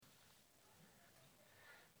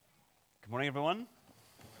Morning, everyone.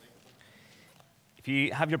 If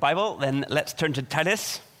you have your Bible, then let's turn to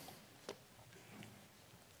Titus.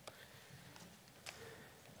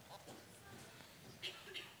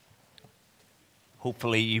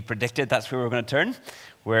 Hopefully you predicted that's where we're going to turn.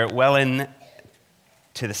 We're well in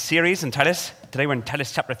to the series in Titus. Today we're in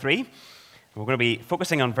Titus chapter 3. We're going to be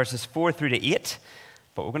focusing on verses 4 through to 8,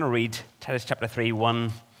 but we're going to read Titus chapter 3,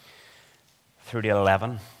 1 through to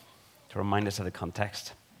 11 to remind us of the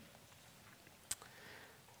context.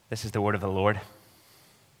 This is the word of the Lord.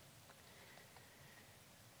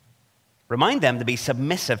 Remind them to be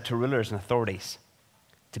submissive to rulers and authorities,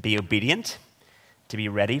 to be obedient, to be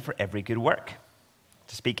ready for every good work,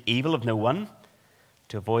 to speak evil of no one,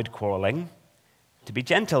 to avoid quarreling, to be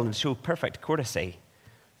gentle and show perfect courtesy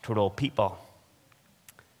toward all people.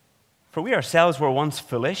 For we ourselves were once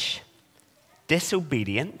foolish,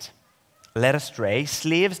 disobedient, led astray,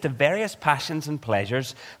 slaves to various passions and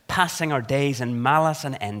pleasures, passing our days in malice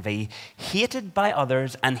and envy, hated by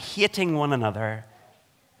others and hating one another.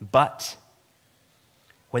 But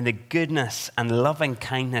when the goodness and loving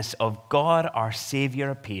kindness of God our Savior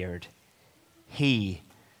appeared, He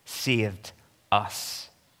saved us.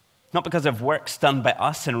 Not because of works done by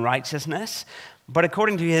us in righteousness, but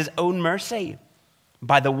according to His own mercy,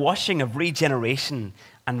 by the washing of regeneration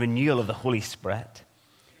and renewal of the Holy Spirit,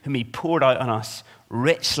 whom He poured out on us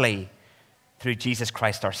richly through Jesus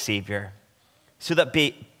Christ our Savior, so that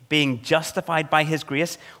being justified by His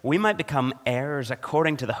grace, we might become heirs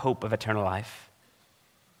according to the hope of eternal life.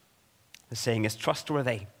 The saying is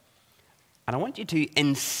trustworthy, and I want you to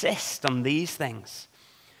insist on these things,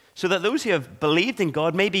 so that those who have believed in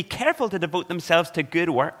God may be careful to devote themselves to good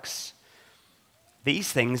works.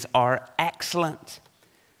 These things are excellent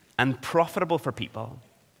and profitable for people.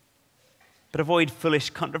 But avoid foolish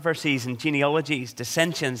controversies and genealogies,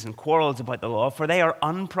 dissensions and quarrels about the law, for they are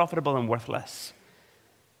unprofitable and worthless.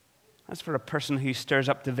 As for a person who stirs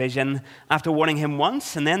up division after warning him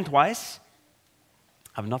once and then twice,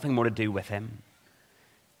 have nothing more to do with him,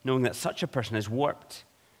 knowing that such a person is warped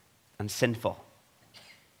and sinful.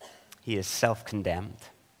 He is self-condemned.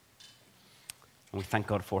 And we thank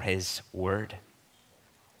God for His word.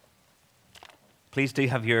 Please do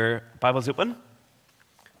have your Bibles open.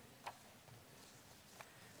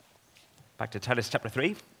 Back to Titus chapter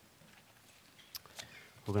 3.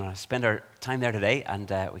 We're going to spend our time there today, and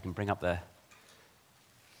we can bring up the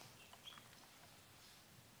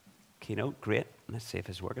keynote. Great. Let's see if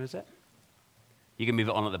it's working, is it? You can move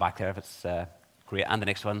it on at the back there if it's great. And the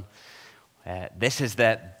next one. This is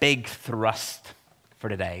the big thrust for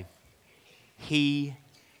today. He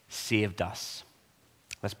saved us.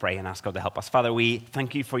 Let's pray and ask God to help us. Father, we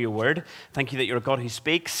thank You for Your word. Thank You that You're a God who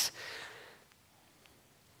speaks.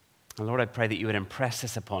 And Lord, I pray that You would impress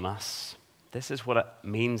this upon us. This is what it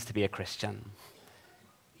means to be a Christian.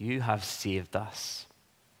 You have saved us.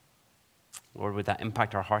 Lord, would that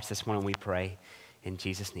impact our hearts this morning, we pray, in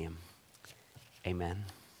Jesus' name. Amen.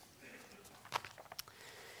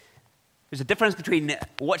 There's a difference between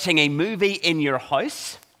watching a movie in your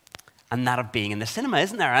house and that of being in the cinema,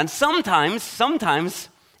 isn't there? And sometimes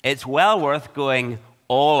it's well worth going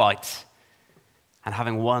all out and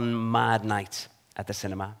having one mad night at the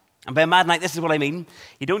cinema. And by a mad night, this is what I mean.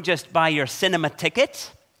 You don't just buy your cinema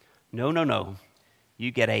ticket. No.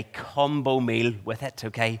 You get a combo meal with it,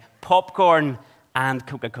 okay? Popcorn and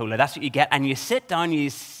Coca-Cola. That's what you get. And you sit down,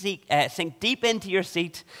 you sink deep into your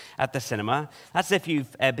seat at the cinema. That's if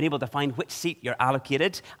you've been able to find which seat you're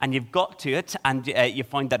allocated, and you've got to it, and you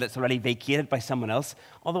find that it's already vacated by someone else.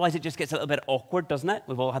 Otherwise, it just gets a little bit awkward, doesn't it?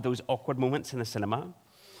 We've all had those awkward moments in the cinema.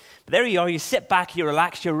 But there you are. You sit back, you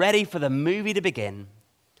relax, you're ready for the movie to begin.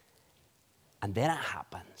 And then it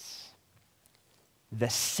happens. The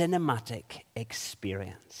cinematic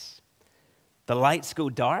experience. The lights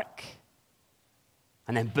go dark,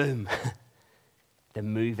 and then boom, the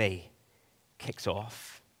movie kicks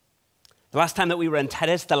off. The last time that we were in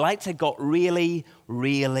Titus, the lights had got really,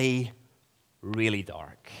 really, really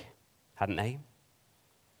dark, hadn't they?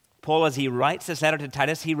 Paul, as he writes this letter to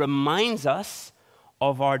Titus, he reminds us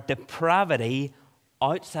of our depravity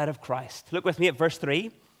outside of Christ. Look with me at verse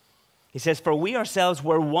 3. He says, "For we ourselves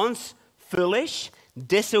were once foolish,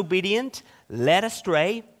 disobedient, led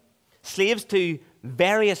astray, slaves to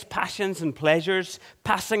various passions and pleasures,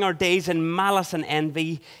 passing our days in malice and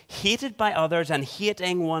envy, hated by others and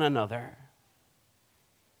hating one another."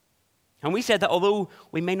 And we said that although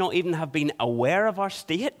we may not even have been aware of our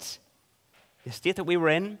state, the state that we were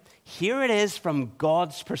in, here it is from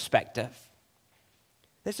God's perspective.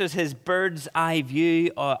 This is His bird's eye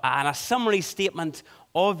view and a summary statement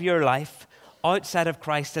of your life outside of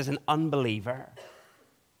Christ as an unbeliever.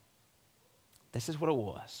 This is what it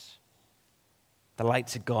was. The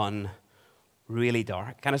lights had gone really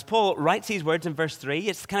dark. And as Paul writes these words in verse 3,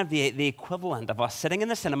 it's kind of the equivalent of us sitting in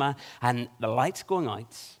the cinema and the lights going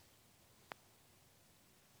out.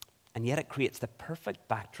 And yet it creates the perfect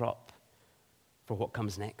backdrop for what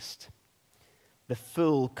comes next. The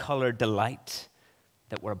full color delight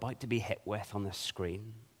that we're about to be hit with on the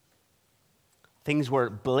screen. Things were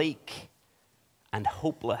bleak and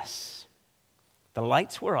hopeless. The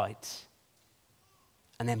lights were out.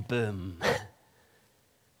 And then boom.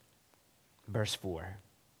 Verse 4.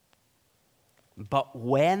 But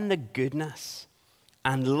when the goodness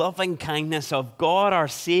and loving kindness of God our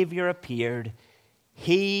Savior appeared,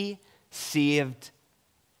 he saved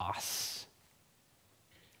us.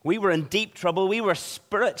 We were in deep trouble. We were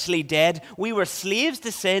spiritually dead. We were slaves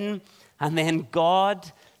to sin. And then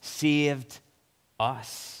God saved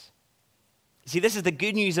us. See, this is the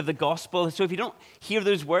good news of the gospel. So if you don't hear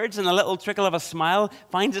those words and a little trickle of a smile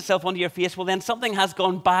finds itself onto your face, well, then something has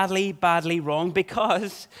gone badly, badly wrong,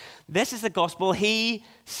 because this is the gospel. He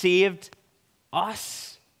saved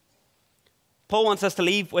us. Paul wants us to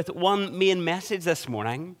leave with one main message this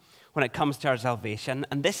morning when it comes to our salvation,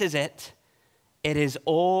 and this is it. It is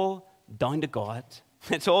all down to God.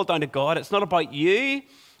 It's all down to God. It's not about you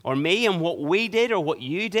or me and what we did or what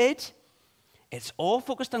you did. It's all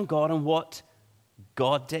focused on God and what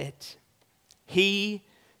God did. He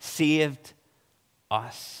saved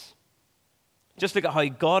us. Just look at how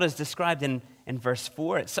God is described in verse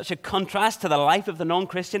 4. It's such a contrast to the life of the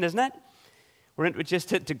non-Christian, isn't it? We're introduced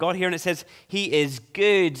to God here, and it says, he is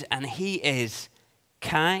good and he is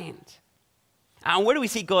kind. And where do we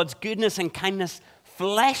see God's goodness and kindness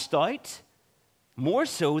fleshed out? More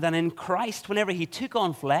so than in Christ, whenever he took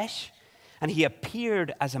on flesh and he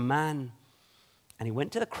appeared as a man and he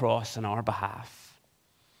went to the cross on our behalf.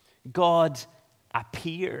 God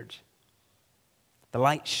appeared. The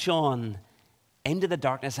light shone into the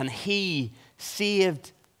darkness and he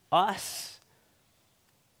saved us.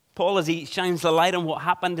 Paul, as he shines the light on what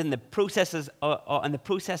happened in the process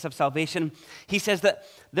of salvation, he says that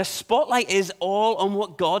the spotlight is all on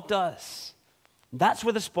what God does. That's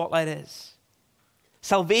where the spotlight is.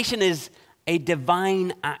 Salvation is a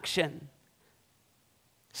divine action.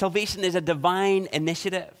 Salvation is a divine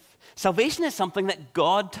initiative. Salvation is something that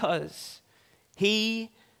God does.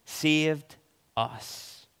 He saved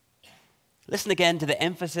us. Listen again to the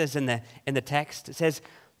emphasis in the text. It says,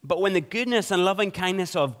 but when the goodness and loving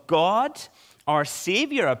kindness of God, our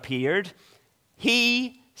Savior, appeared,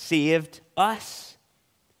 he saved us.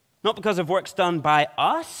 Not because of works done by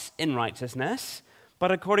us in righteousness,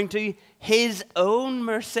 but according to his own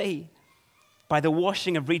mercy, by the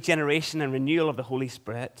washing of regeneration and renewal of the Holy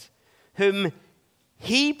Spirit, whom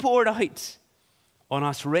he poured out on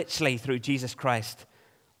us richly through Jesus Christ,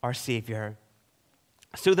 our Savior,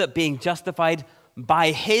 so that being justified by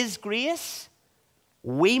his grace,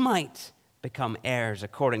 we might become heirs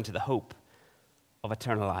according to the hope of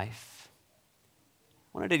eternal life.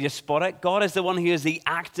 I wonder, did you spot it? God is the one who is the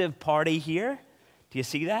active party here. Do you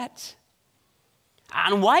see that?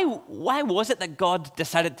 And why was it that God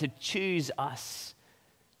decided to choose us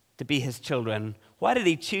to be his children? Why did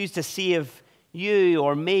he choose to save you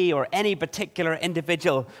or me or any particular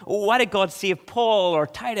individual? Why did God save Paul or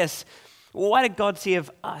Titus? Why did God save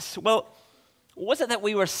us? Well, was it that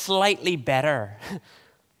we were slightly better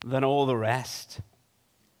than all the rest?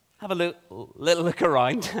 Have a little look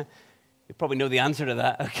around. You probably know the answer to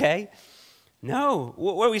that, okay? No.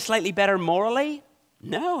 Were we slightly better morally?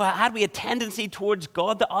 No. Had we a tendency towards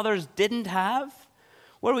God that others didn't have?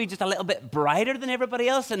 Were we just a little bit brighter than everybody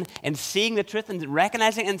else in seeing the truth and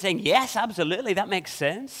recognizing it and saying, yes, absolutely, that makes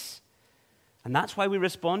sense? And that's why we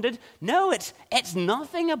responded? No, it's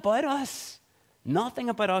nothing about us. Nothing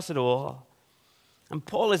about us at all. And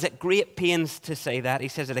Paul is at great pains to say that. He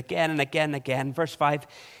says it again and again and again. Verse 5,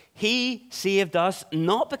 he saved us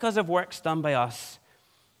not because of works done by us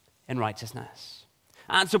in righteousness.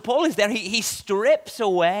 And so Paul is there. He strips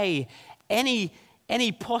away any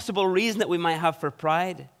possible reason that we might have for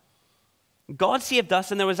pride. God saved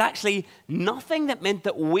us, and there was actually nothing that meant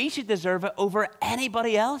that we should deserve it over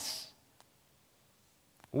anybody else.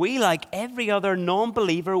 We, like every other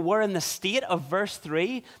non-believer, were in the state of verse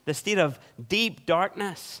 3, the state of deep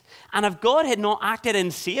darkness. And if God had not acted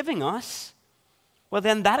in saving us, well,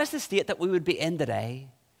 then that is the state that we would be in today.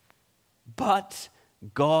 But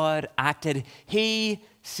God acted. He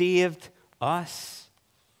saved us.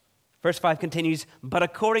 Verse 5 continues, but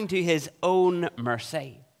according to his own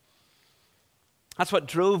mercy. That's what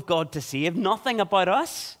drove God to save. Nothing about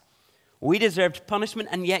us. We deserved punishment,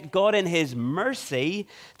 and yet God in his mercy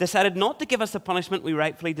decided not to give us the punishment we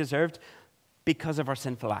rightfully deserved, because of our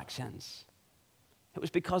sinful actions. It was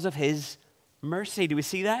because of his mercy. Do we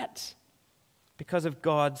see that? Because of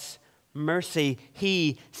God's mercy,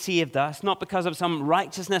 he saved us, not because of some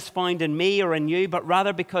righteousness found in me or in you, but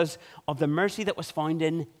rather because of the mercy that was found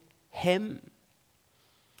in him.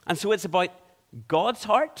 And so it's about God's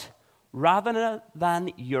heart rather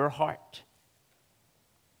than your heart.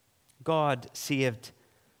 God saved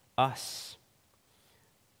us.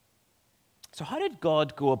 So how did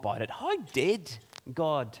God go about it? How did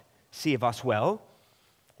God save us? Well,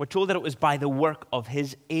 we're told that it was by the work of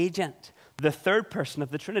his agent, the third person of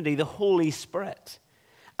the Trinity, the Holy Spirit.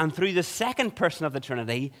 And through the second person of the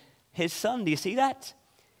Trinity, his Son. Do you see that?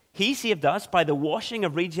 He saved us by the washing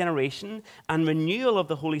of regeneration and renewal of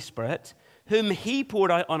the Holy Spirit, whom he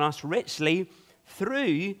poured out on us richly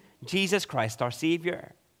through Jesus Christ, our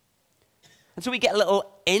Savior. And so we get a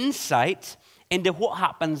little insight into what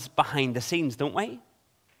happens behind the scenes, don't we?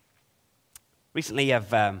 Recently,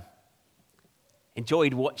 I've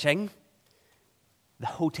enjoyed watching The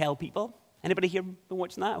Hotel People. Anybody here been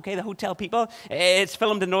watching that? Okay, The Hotel People. It's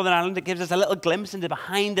filmed in Northern Ireland. It gives us a little glimpse into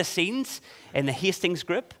behind the scenes in the Hastings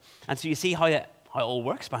Group. And so you see how it all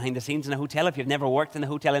works behind the scenes in a hotel. If you've never worked in the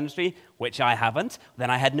hotel industry, which I haven't, then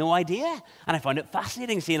I had no idea. And I found it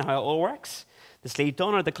fascinating seeing how it all works. The Slave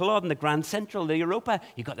Donner, the Culloden, the Grand Central, the Europa.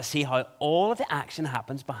 You got to see how all of the action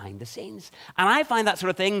happens behind the scenes. And I find that sort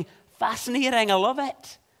of thing fascinating. I love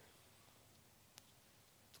it.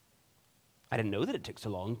 I didn't know that it took so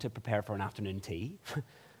long to prepare for an afternoon tea.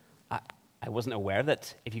 I wasn't aware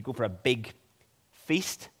that if you go for a big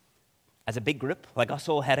feast as a big group, like us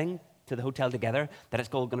all heading to the hotel together, that it's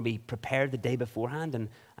all going to be prepared the day beforehand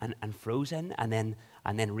and frozen and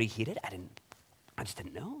then reheated. I just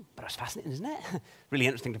didn't know, but it was fascinating, isn't it? Really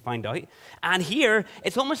interesting to find out. And here,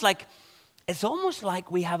 it's almost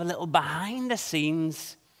like we have a little behind the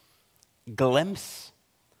scenes glimpse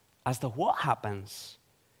as to what happens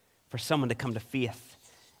for someone to come to faith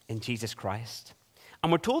in Jesus Christ.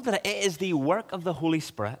 And we're told that it is the work of the Holy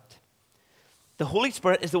Spirit. The Holy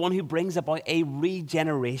Spirit is the one who brings about a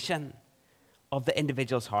regeneration of the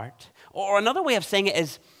individual's heart. Or another way of saying it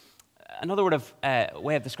is, another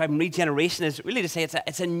way of describing regeneration is really to say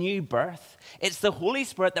it's a new birth. It's the Holy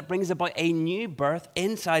Spirit that brings about a new birth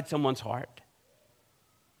inside someone's heart.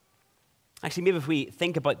 Actually, maybe if we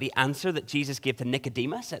think about the answer that Jesus gave to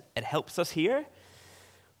Nicodemus, it helps us here.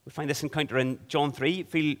 We find this encounter in John 3.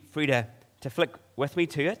 Feel free to flick with me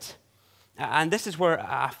to it. And this is where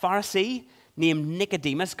a Pharisee named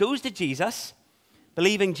Nicodemus goes to Jesus,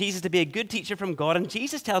 believing Jesus to be a good teacher from God. And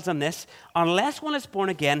Jesus tells him this: unless one is born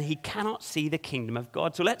again, he cannot see the kingdom of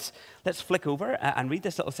God. So let's flick over and read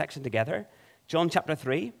this little section together. John chapter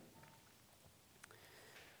 3.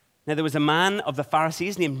 Now there was a man of the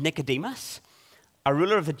Pharisees named Nicodemus, a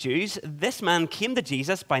ruler of the Jews. This man came to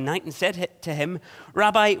Jesus by night and said to him,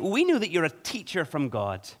 "Rabbi, we know that you're a teacher from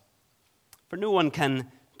God. For no one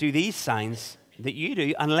can do these signs that you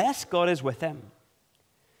do unless God is with him."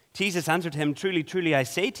 Jesus answered him, "Truly, truly, I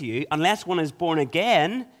say to you, unless one is born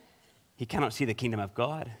again, he cannot see the kingdom of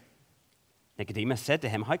God." Nicodemus said to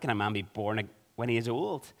him, "How can a man be born when he is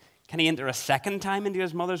old? Can he enter a second time into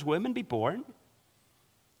his mother's womb and be born?"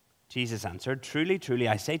 Jesus answered, "Truly, truly,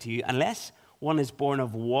 I say to you, unless one is born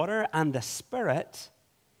of water and the Spirit,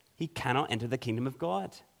 he cannot enter the kingdom of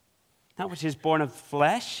God. That which is born of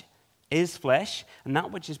flesh is flesh, and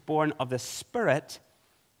that which is born of the Spirit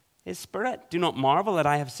is spirit. Do not marvel that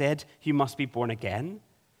I have said you must be born again.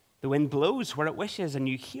 The wind blows where it wishes, and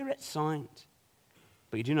you hear its sound,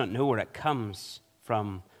 but you do not know where it comes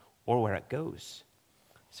from or where it goes.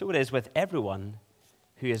 So it is with everyone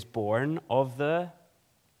who is born of the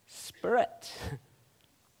Spirit."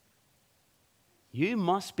 You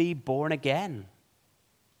must be born again.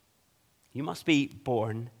 You must be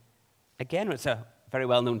born again. It's a very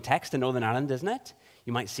well-known text in Northern Ireland, isn't it?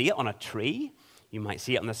 You might see it on a tree. You might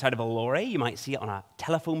see it on the side of a lorry. You might see it on a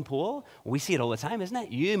telephone pole. We see it all the time, isn't it?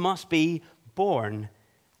 You must be born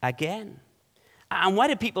again. And why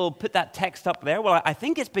do people put that text up there? Well, I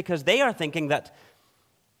think it's because they are thinking that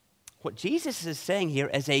what Jesus is saying here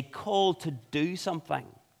is a call to do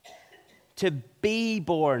something, to be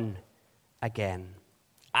born again.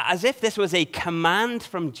 As if this was a command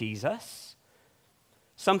from Jesus,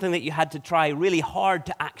 something that you had to try really hard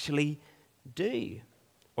to actually do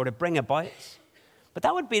or to bring about. But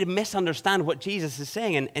that would be to misunderstand what Jesus is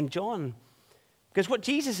saying in John. Because what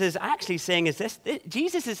Jesus is actually saying is this.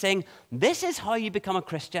 Jesus is saying, this is how you become a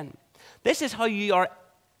Christian. This is how you are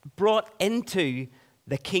brought into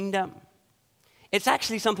the kingdom. It's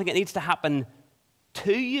actually something that needs to happen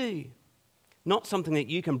to you, not something that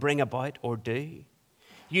you can bring about or do.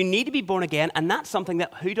 You need to be born again, and that's something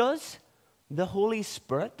that who does? The Holy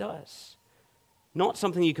Spirit does. Not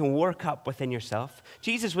something you can work up within yourself.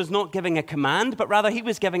 Jesus was not giving a command, but rather he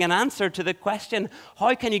was giving an answer to the question,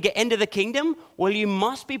 how can you get into the kingdom? Well, you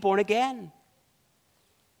must be born again.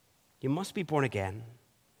 You must be born again.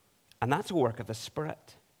 And that's a work of the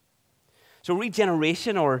Spirit. So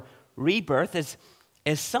regeneration or rebirth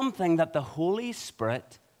is something that the Holy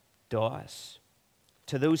Spirit does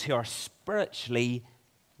to those who are spiritually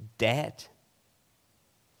dead.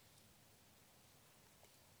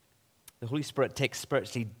 The Holy Spirit takes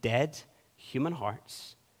spiritually dead human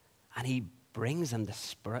hearts and he brings them to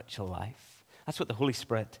spiritual life. That's what the Holy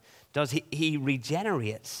Spirit does. He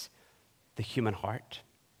regenerates the human heart.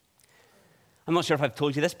 I'm not sure if I've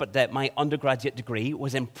told you this, but my undergraduate degree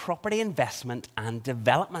was in property investment and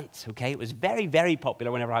development, okay? It was very, very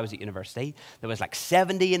popular whenever I was at university. There was like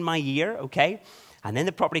 70 in my year, okay? And then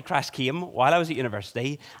the property crash came while I was at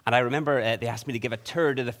university, and I remember they asked me to give a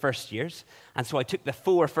tour to the first years, and so I took the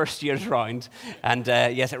 4 first years round, and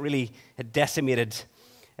yes, it decimated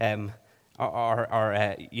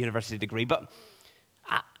our university degree. But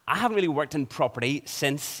I haven't really worked in property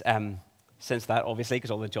since that, obviously,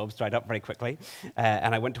 because all the jobs dried up very quickly,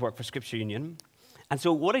 and I went to work for Scripture Union. And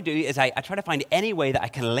so what I do is I try to find any way that I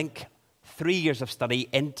can link 3 years of study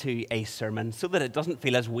into a sermon so that it doesn't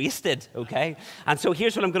feel as wasted, okay? And so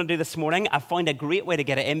here's what I'm going to do this morning. I found a great way to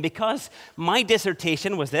get it in because my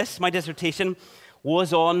dissertation was this. My dissertation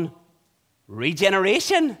was on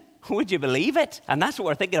regeneration. Would you believe it? And that's what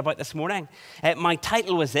we're thinking about this morning. My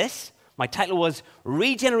title was this. My title was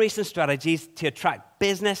Regeneration Strategies to Attract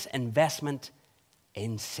Business Investment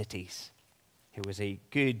in Cities. It was a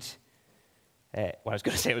good, I was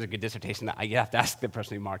going to say it was a good dissertation. You have to ask the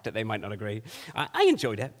person who marked it. They might not agree. I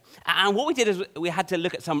enjoyed it. And what we did is we had to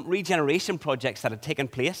look at some regeneration projects that had taken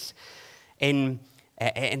place in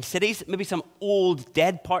cities, maybe some old,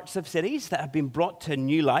 dead parts of cities that have been brought to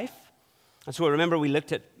new life. And so I remember we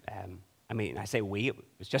looked at, I say we, it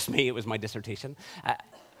was just me, it was my dissertation.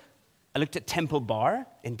 I looked at Temple Bar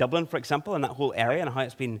in Dublin, for example, and that whole area and how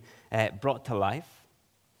it's been brought to life.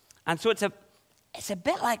 And so it's a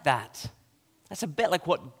bit like that. It's a bit like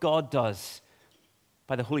what God does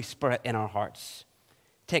by the Holy Spirit in our hearts.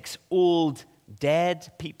 Takes old,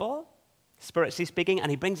 dead people, spiritually speaking, and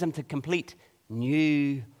he brings them to complete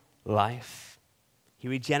new life. He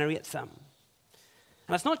regenerates them.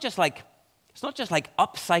 And it's not just like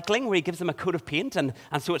upcycling where he gives them a coat of paint and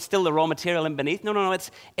so it's still the raw material in beneath. No.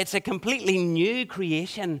 It's a completely new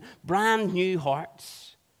creation, brand new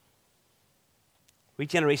hearts.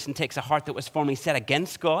 Regeneration takes a heart that was formerly set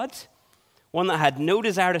against God, one that had no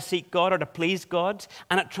desire to seek God or to please God,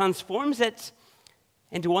 and it transforms it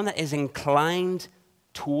into one that is inclined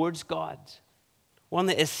towards God, one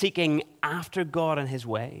that is seeking after God and his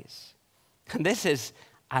ways. And this is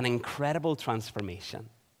an incredible transformation.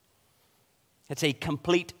 It's a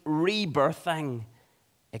complete rebirthing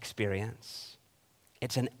experience.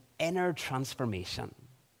 It's an inner transformation.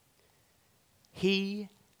 He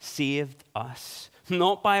saved us,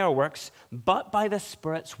 not by our works, but by the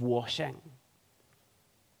Spirit's washing.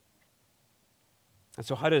 And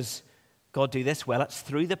so how does God do this? Well, it's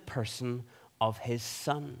through the person of his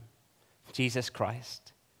Son, Jesus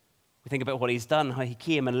Christ. We think about what he's done, how he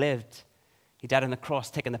came and lived. He died on the cross,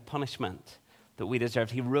 taking the punishment that we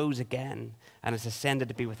deserved. He rose again and has ascended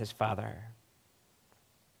to be with his Father.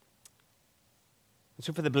 And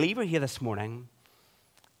so for the believer here this morning,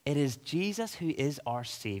 it is Jesus who is our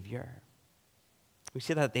Savior. We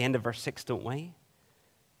see that at the end of verse 6, don't we?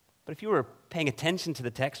 But if you were paying attention to the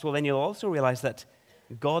text, well, then you'll also realize that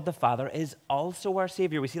God the Father is also our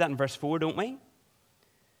Savior. We see that in verse 4, don't we?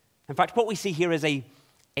 In fact, what we see here is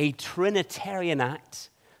a Trinitarian act.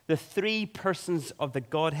 The 3 persons of the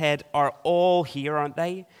Godhead are all here, aren't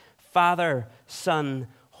they? Father, Son,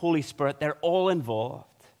 Holy Spirit, they're all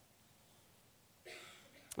involved.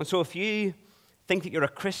 And so if you think that you're a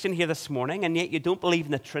Christian here this morning and yet you don't believe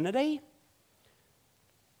in the Trinity,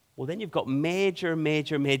 well, then you've got major,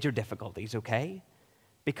 major, major difficulties, okay?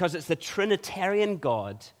 Because it's the Trinitarian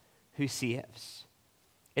God who saves.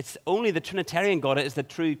 It's only the Trinitarian God that is the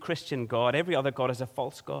true Christian God. Every other God is a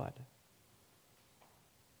false God.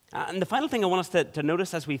 And the final thing I want us to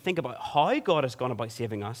notice as we think about how God has gone about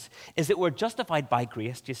saving us is that we're justified by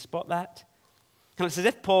grace. Do you spot that? And it's as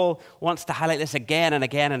if Paul wants to highlight this again and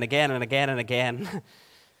again and again and again and again.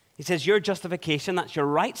 He says, your justification, that's your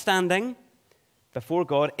right standing before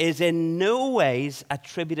God, is in no ways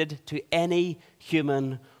attributed to any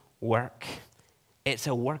human work. It's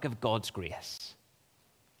a work of God's grace.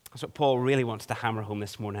 That's what Paul really wants to hammer home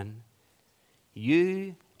this morning.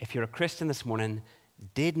 You, if you're a Christian this morning,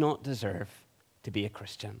 did not deserve to be a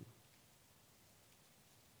Christian.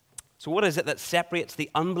 So what is it that separates the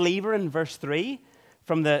unbeliever in verse 3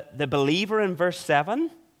 from the believer in verse 7?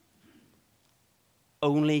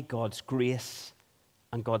 Only God's grace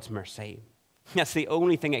and God's mercy. That's the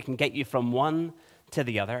only thing that can get you from one to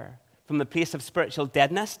the other, from the place of spiritual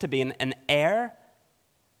deadness to being an heir.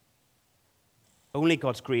 Only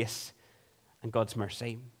God's grace and God's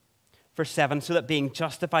mercy. Verse 7, so that being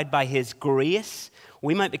justified by his grace,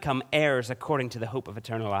 we might become heirs according to the hope of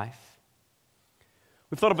eternal life.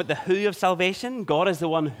 We've thought about the who of salvation. God is the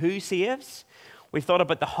one who saves. We've thought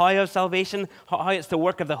about the how of salvation, how it's the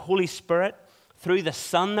work of the Holy Spirit through the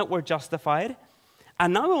Son that we're justified.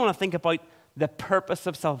 And now we want to think about the purpose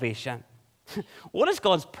of salvation. What is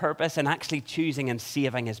God's purpose in actually choosing and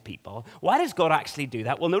saving his people? Why does God actually do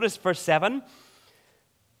that? Well, notice verse 7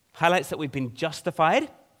 highlights that we've been justified.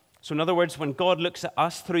 So in other words, when God looks at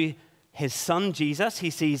us through his Son, Jesus, he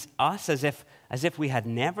sees us as if we had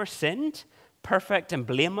never sinned, perfect and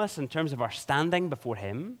blameless in terms of our standing before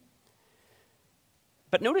him.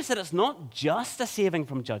 But notice that it's not just a saving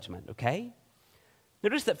from judgment, okay?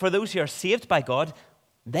 Notice that for those who are saved by God,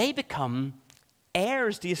 they become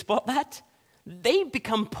heirs. Do you spot that? They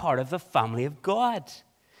become part of the family of God.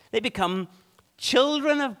 They become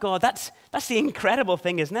children of God. That's the incredible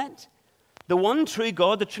thing, isn't it? The one true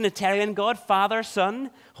God, the Trinitarian God, Father,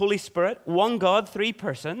 Son, Holy Spirit, one God, three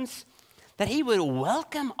persons, that he would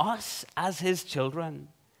welcome us as his children,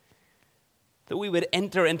 that we would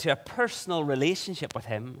enter into a personal relationship with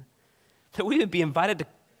him, that we would be invited to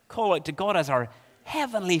call out to God as our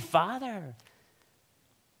Heavenly Father.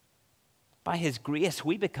 By his grace,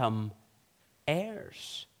 we become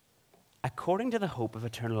heirs according to the hope of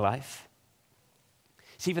eternal life.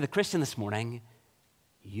 See, for the Christian this morning,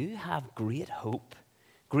 you have great hope.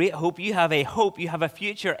 Great hope. You have a hope. You have a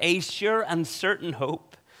future, a sure and certain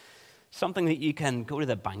hope. Something that you can go to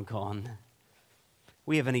the bank on.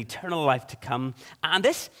 We have an eternal life to come. And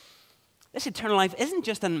this eternal life isn't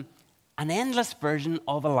just an endless version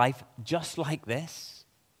of a life just like this.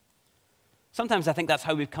 Sometimes I think that's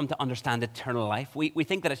how we've come to understand eternal life. We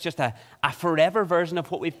think that it's just a forever version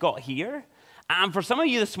of what we've got here. And for some of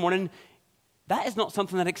you this morning, that is not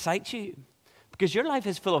something that excites you. Because your life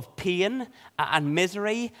is full of pain and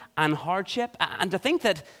misery and hardship. And to think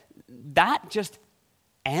that just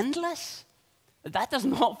endless, that does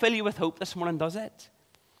not fill you with hope this morning, does it?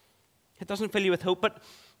 It doesn't fill you with hope.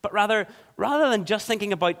 But rather than just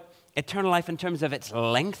thinking about eternal life in terms of its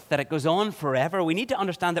length, that it goes on forever, we need to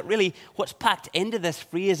understand that really what's packed into this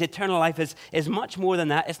phrase, eternal life, is much more than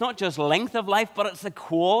that. It's not just length of life, but it's the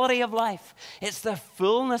quality of life. It's the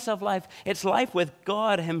fullness of life. It's life with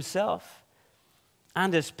God himself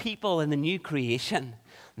and his people in the new creation.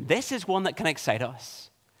 This is one that can excite us.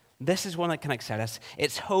 This is one that can excite us.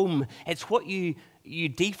 It's home. It's what you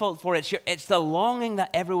default for. It's the longing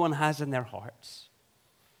that everyone has in their hearts.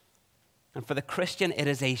 And for the Christian, it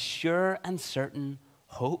is a sure and certain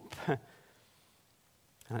hope. And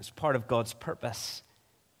it's part of God's purpose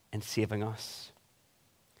in saving us.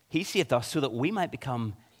 He saved us so that we might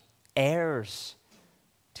become heirs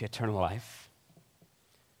to eternal life.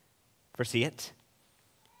 Verse 8.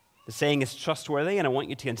 The saying is trustworthy, and I want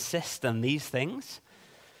you to insist on these things.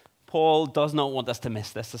 Paul does not want us to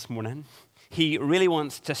miss this morning. He really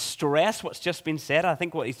wants to stress what's just been said. I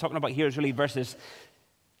think what he's talking about here is really verses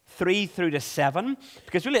 3 through to 7,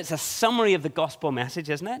 because really it's a summary of the gospel message,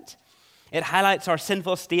 isn't it? It highlights our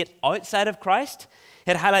sinful state outside of Christ.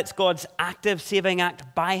 It highlights God's active saving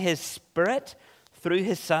act by his Spirit through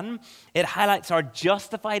his Son. It highlights our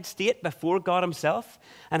justified state before God himself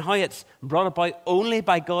and how it's brought about only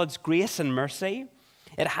by God's grace and mercy.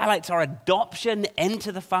 It highlights our adoption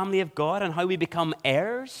into the family of God and how we become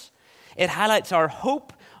heirs. It highlights our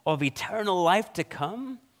hope of eternal life to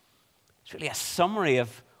come. It's really a summary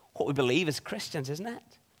of what we believe as Christians, isn't it?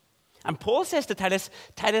 And Paul says to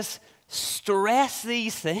Titus, stress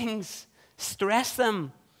these things. Stress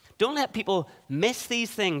them. Don't let people miss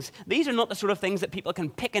these things. These are not the sort of things that people can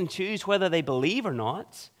pick and choose whether they believe or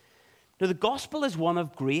not. No, the gospel is one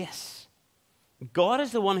of grace. God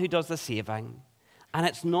is the one who does the saving. And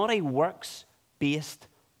it's not a works-based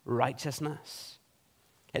righteousness.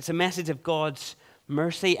 It's a message of God's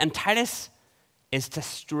mercy. And Titus is to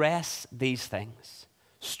stress these things.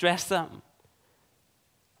 Stress them.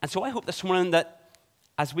 And so I hope this morning that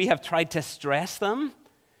as we have tried to stress them,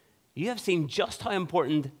 you have seen just how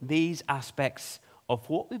important these aspects of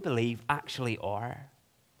what we believe actually are.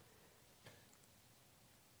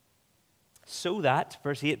 So that,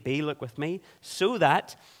 verse 8b, look with me, so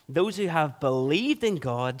that those who have believed in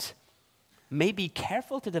God may be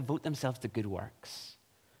careful to devote themselves to good works.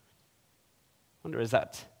 I wonder, is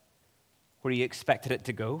that where you expected it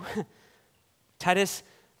to go? Titus,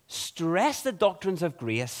 stress the doctrines of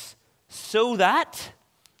grace so that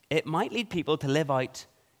it might lead people to live out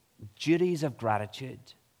duties of gratitude.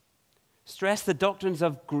 Stress the doctrines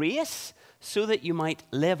of grace so that you might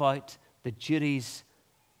live out the duties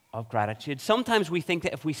of gratitude. Sometimes we think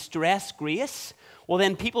that if we stress grace, well,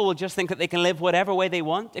 then people will just think that they can live whatever way they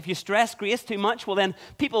want. If you stress grace too much, well, then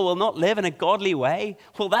people will not live in a godly way.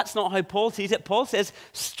 Well, that's not how Paul sees it. Paul says,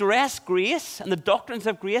 stress grace and the doctrines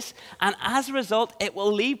of grace, and as a result, it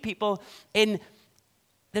will leave people in,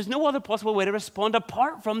 there's no other possible way to respond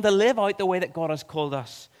apart from to live out the way that God has called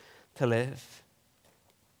us to live.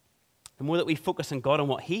 The more that we focus on God and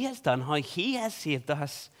what He has done, how He has saved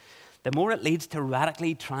us, the more it leads to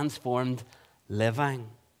radically transformed living.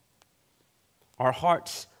 Our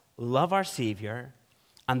hearts love our Savior,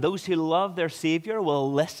 and those who love their Savior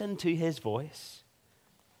will listen to His voice,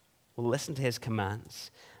 will listen to His commands,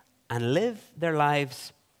 and live their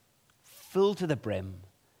lives full to the brim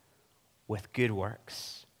with good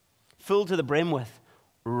works, full to the brim with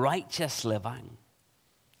righteous living.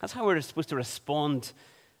 That's how we're supposed to respond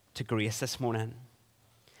to grace this morning.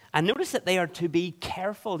 And notice that they are to be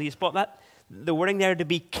careful. Do you spot that? The wording there, to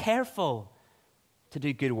be careful to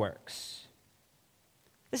do good works.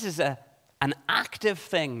 This is an active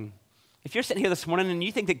thing. If you're sitting here this morning and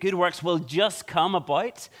you think that good works will just come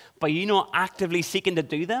about by you not actively seeking to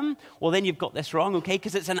do them, well, then you've got this wrong, okay?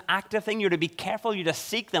 Because it's an active thing. You're to be careful. You're to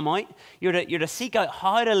seek them out. You're to seek out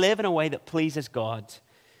how to live in a way that pleases God.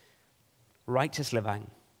 Righteous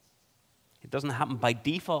living. It doesn't happen by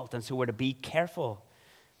default, and so we're to be careful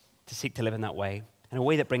to seek to live in that way, in a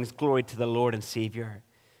way that brings glory to the Lord and Savior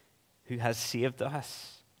who has saved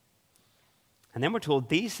us. And then we're told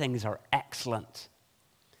these things are excellent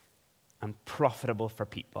and profitable for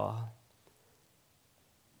people.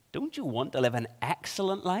 Don't you want to live an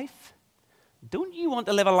excellent life? Don't you want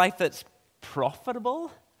to live a life that's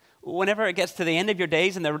profitable? Whenever it gets to the end of your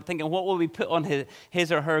days and they're thinking, what will we put on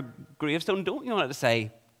his or her gravestone? Don't you want it to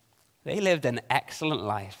say, they lived an excellent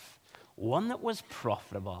life, one that was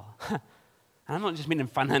profitable. And I'm not just meaning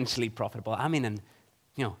financially profitable. I mean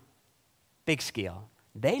in, big scale.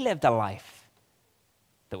 They lived a life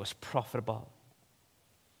that was profitable.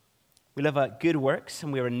 We live out good works,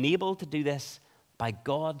 and we are enabled to do this by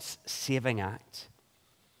God's saving act.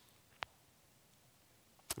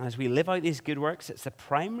 As we live out these good works, it's the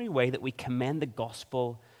primary way that we commend the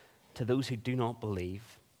gospel to those who do not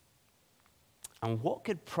believe. And what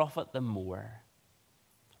could profit them more?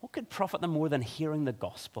 What could profit them more than hearing the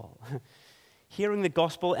gospel? Hearing the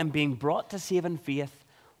gospel and being brought to saving faith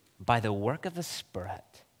by the work of the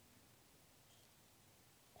Spirit.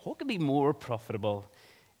 What could be more profitable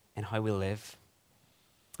in how we live?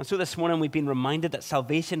 And so this morning we've been reminded that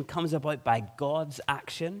salvation comes about by God's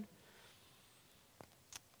action.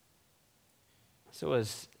 So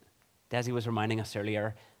as Desi was reminding us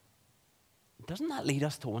earlier, doesn't that lead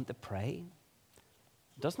us to want to pray?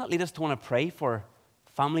 Doesn't that lead us to want to pray for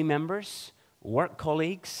family members, work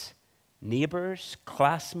colleagues, neighbors,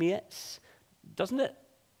 classmates? Doesn't it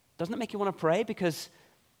make you want to pray? Because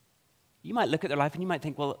you might look at their life and you might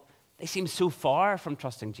think, well, they seem so far from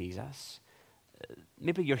trusting Jesus.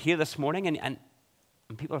 Maybe you're here this morning and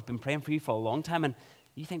people have been praying for you for a long time, and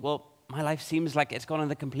you think, well, my life seems like it's gone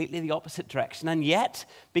in completely the opposite direction. And yet,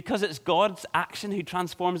 because it's God's action who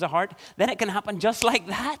transforms a heart, then it can happen just like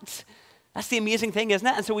that. That's the amazing thing, isn't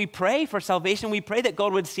it? And so we pray for salvation. We pray that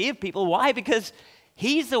God would save people. Why? Because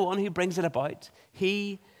He's the one who brings it about.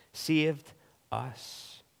 He saved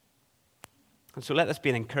us. And so let this be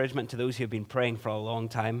an encouragement to those who have been praying for a long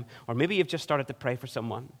time. Or maybe you've just started to pray for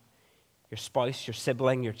someone. Your spouse, your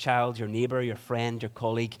sibling, your child, your neighbor, your friend, your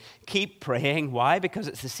colleague. Keep praying. Why? Because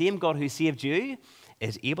it's the same God who saved you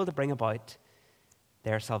is able to bring about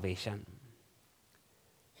their salvation.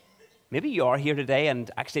 Maybe you are here today,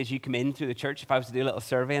 and actually as you come in through the church, if I was to do a little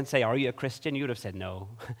survey and say, are you a Christian? You would have said no.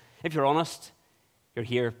 If you're honest, you're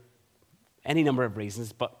here any number of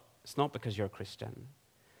reasons, but it's not because you're a Christian.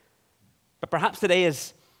 But perhaps today,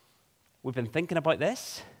 as we've been thinking about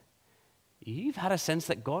this, you've had a sense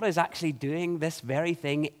that God is actually doing this very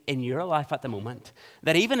thing in your life at the moment.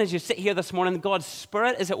 That even as you sit here this morning, God's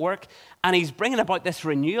Spirit is at work, and He's bringing about this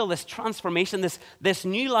renewal, this transformation, this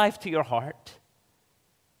new life to your heart.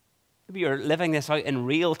 Maybe you're living this out in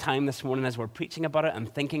real time this morning as we're preaching about it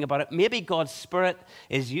and thinking about it. Maybe God's Spirit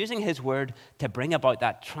is using His word to bring about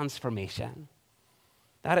that transformation.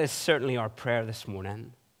 That is certainly our prayer this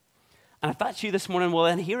morning. And if that's you this morning, well,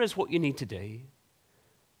 then here is what you need to do.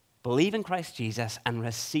 Believe in Christ Jesus and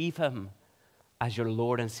receive Him as your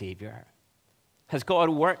Lord and Savior. As God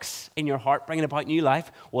works in your heart, bringing about new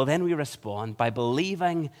life, well, then we respond by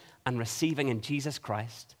believing and receiving in Jesus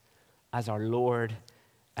Christ as our Lord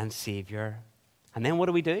and Savior. And then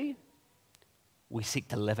what do? We seek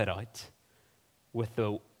to live it out with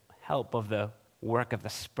the help of the work of the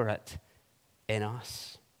Spirit in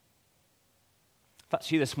us. If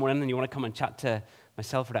that's you this morning and you want to come and chat to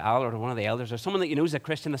myself or to Al or to one of the elders or someone that you know is a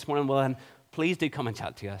Christian this morning, well, then please do come and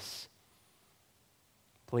chat to us.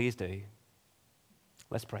 Please do.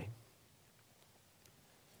 Let's pray.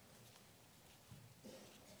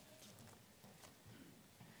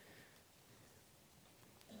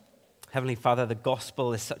 Heavenly Father, the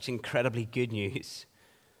gospel is such incredibly good news.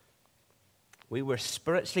 We were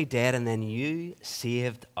spiritually dead and then you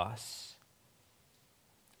saved us.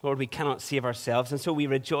 Lord, we cannot save ourselves, and so we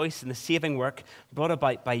rejoice in the saving work brought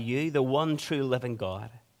about by you, the one true living God.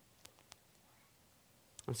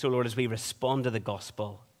 And so, Lord, as we respond to the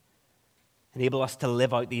gospel, enable us to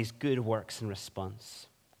live out these good works in response.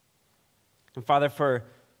 And Father, for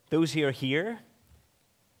those who are here,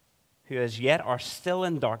 who as yet are still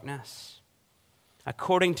in darkness,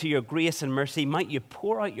 according to your grace and mercy, might you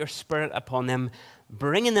pour out your Spirit upon them,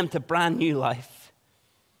 bringing them to brand new life,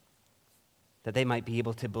 that they might be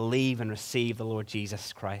able to believe and receive the Lord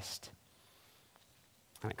Jesus Christ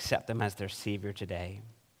and accept him as their Savior today.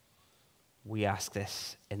 We ask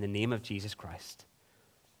this in the name of Jesus Christ,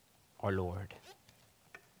 our Lord.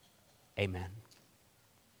 Amen.